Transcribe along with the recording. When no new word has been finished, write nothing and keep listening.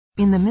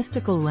In the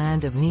mystical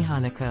land of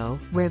Nihonico,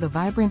 where the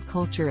vibrant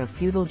culture of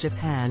feudal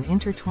Japan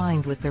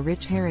intertwined with the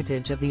rich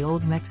heritage of the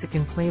old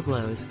Mexican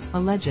pueblos, a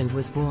legend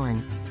was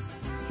born.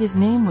 His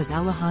name was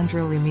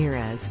Alejandro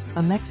Ramirez,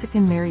 a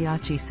Mexican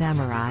mariachi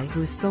samurai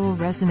whose soul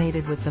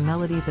resonated with the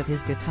melodies of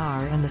his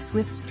guitar and the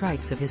swift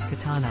strikes of his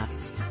katana.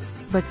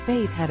 But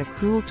fate had a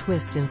cruel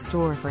twist in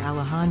store for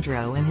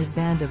Alejandro and his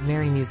band of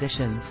merry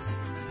musicians.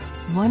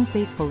 One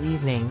fateful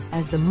evening,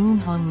 as the moon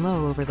hung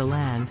low over the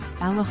land,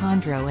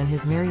 Alejandro and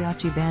his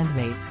mariachi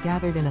bandmates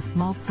gathered in a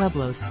small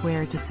pueblo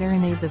square to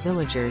serenade the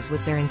villagers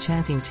with their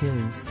enchanting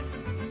tunes.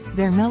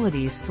 Their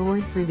melodies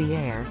soared through the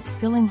air,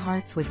 filling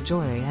hearts with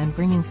joy and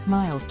bringing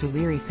smiles to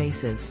weary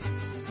faces.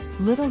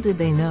 Little did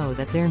they know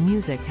that their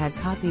music had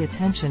caught the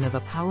attention of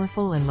a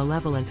powerful and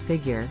malevolent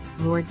figure,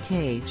 Lord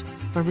Cage,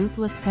 a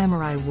ruthless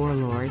samurai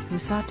warlord who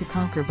sought to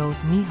conquer both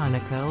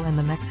Nihonico and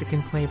the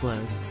Mexican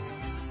pueblos.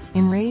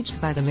 Enraged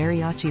by the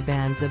mariachi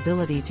band's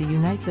ability to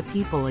unite the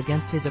people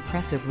against his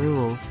oppressive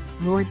rule,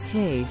 Lord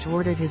Cage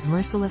ordered his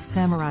merciless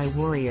samurai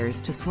warriors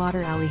to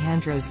slaughter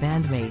Alejandro's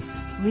bandmates,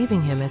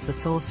 leaving him as the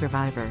sole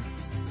survivor.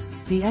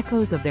 The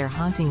echoes of their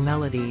haunting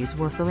melodies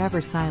were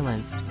forever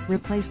silenced,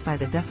 replaced by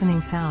the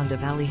deafening sound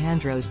of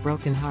Alejandro's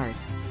broken heart.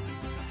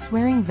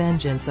 Swearing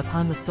vengeance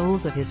upon the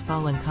souls of his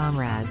fallen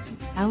comrades,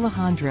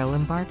 Alejandro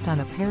embarked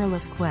on a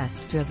perilous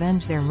quest to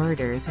avenge their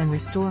murders and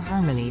restore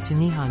harmony to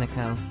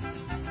Nihonico.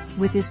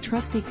 With his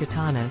trusty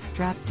katana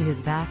strapped to his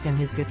back and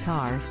his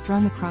guitar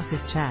strung across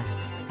his chest,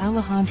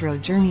 Alejandro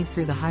journeyed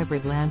through the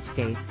hybrid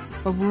landscape,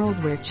 a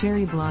world where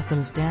cherry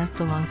blossoms danced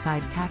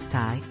alongside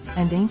cacti,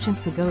 and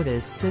ancient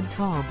pagodas stood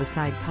tall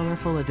beside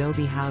colorful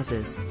adobe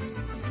houses.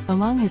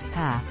 Along his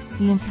path,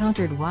 he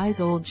encountered wise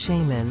old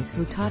shamans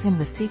who taught him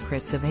the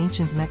secrets of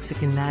ancient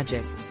Mexican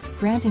magic,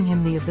 granting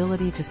him the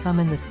ability to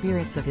summon the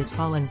spirits of his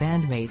fallen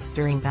bandmates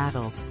during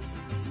battle.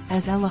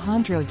 As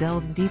Alejandro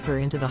delved deeper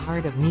into the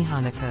heart of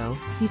Nihonico,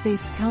 he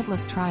faced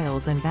countless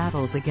trials and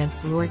battles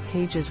against Lord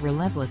Cage's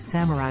relentless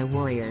samurai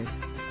warriors.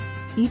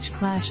 Each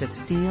clash of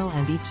steel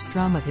and each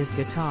strum of his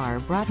guitar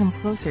brought him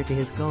closer to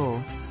his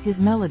goal,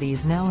 his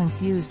melodies now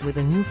infused with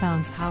a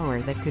newfound power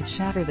that could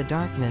shatter the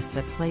darkness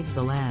that plagued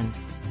the land.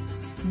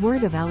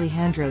 Word of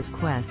Alejandro's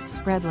quest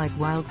spread like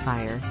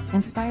wildfire,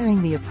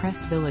 inspiring the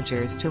oppressed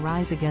villagers to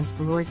rise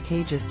against Lord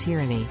Cage's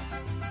tyranny.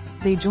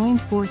 They joined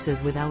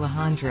forces with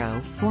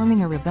Alejandro,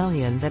 forming a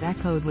rebellion that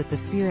echoed with the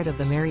spirit of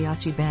the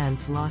mariachi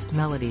band's lost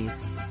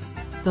melodies.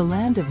 The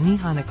land of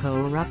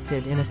Nihonico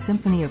erupted in a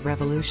symphony of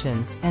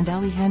revolution, and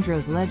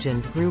Alejandro's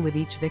legend grew with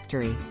each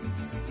victory.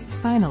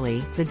 Finally,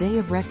 the day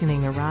of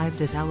reckoning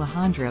arrived as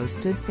Alejandro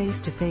stood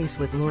face to face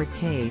with Lord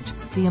Cage,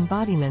 the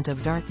embodiment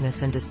of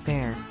darkness and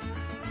despair.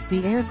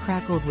 The air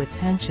crackled with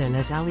tension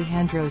as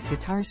Alejandro's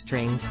guitar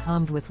strings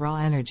hummed with raw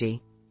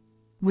energy.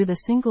 With a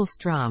single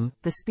strum,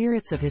 the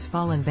spirits of his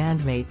fallen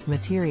bandmates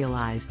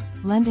materialized,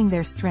 lending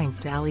their strength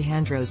to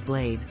Alejandro's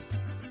blade.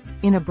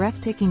 In a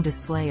breathtaking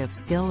display of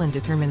skill and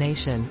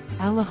determination,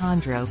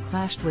 Alejandro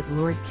clashed with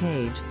Lord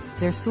Cage,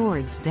 their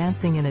swords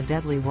dancing in a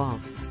deadly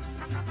waltz.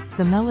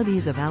 The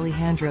melodies of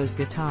Alejandro's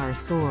guitar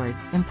soared,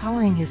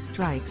 empowering his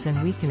strikes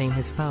and weakening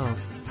his foe.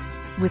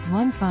 With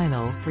one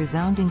final,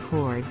 resounding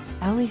chord,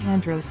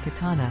 Alejandro's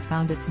katana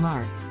found its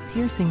mark,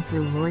 piercing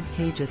through Lord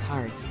Cage's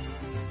heart.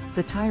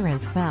 The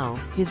tyrant fell,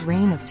 his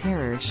reign of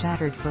terror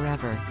shattered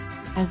forever.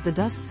 As the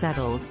dust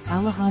settled,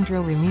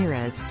 Alejandro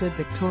Ramirez stood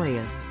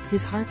victorious,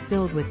 his heart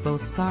filled with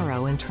both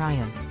sorrow and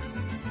triumph.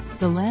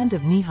 The land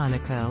of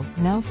Nihonico,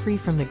 now free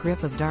from the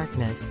grip of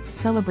darkness,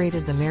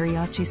 celebrated the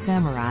mariachi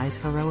samurai's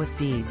heroic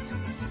deeds.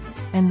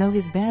 And though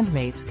his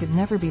bandmates could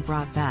never be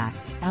brought back,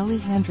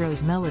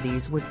 Alejandro's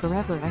melodies would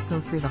forever echo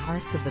through the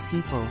hearts of the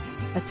people,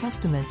 a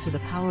testament to the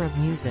power of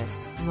music,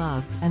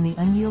 love, and the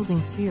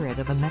unyielding spirit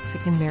of a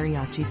Mexican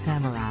mariachi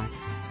samurai.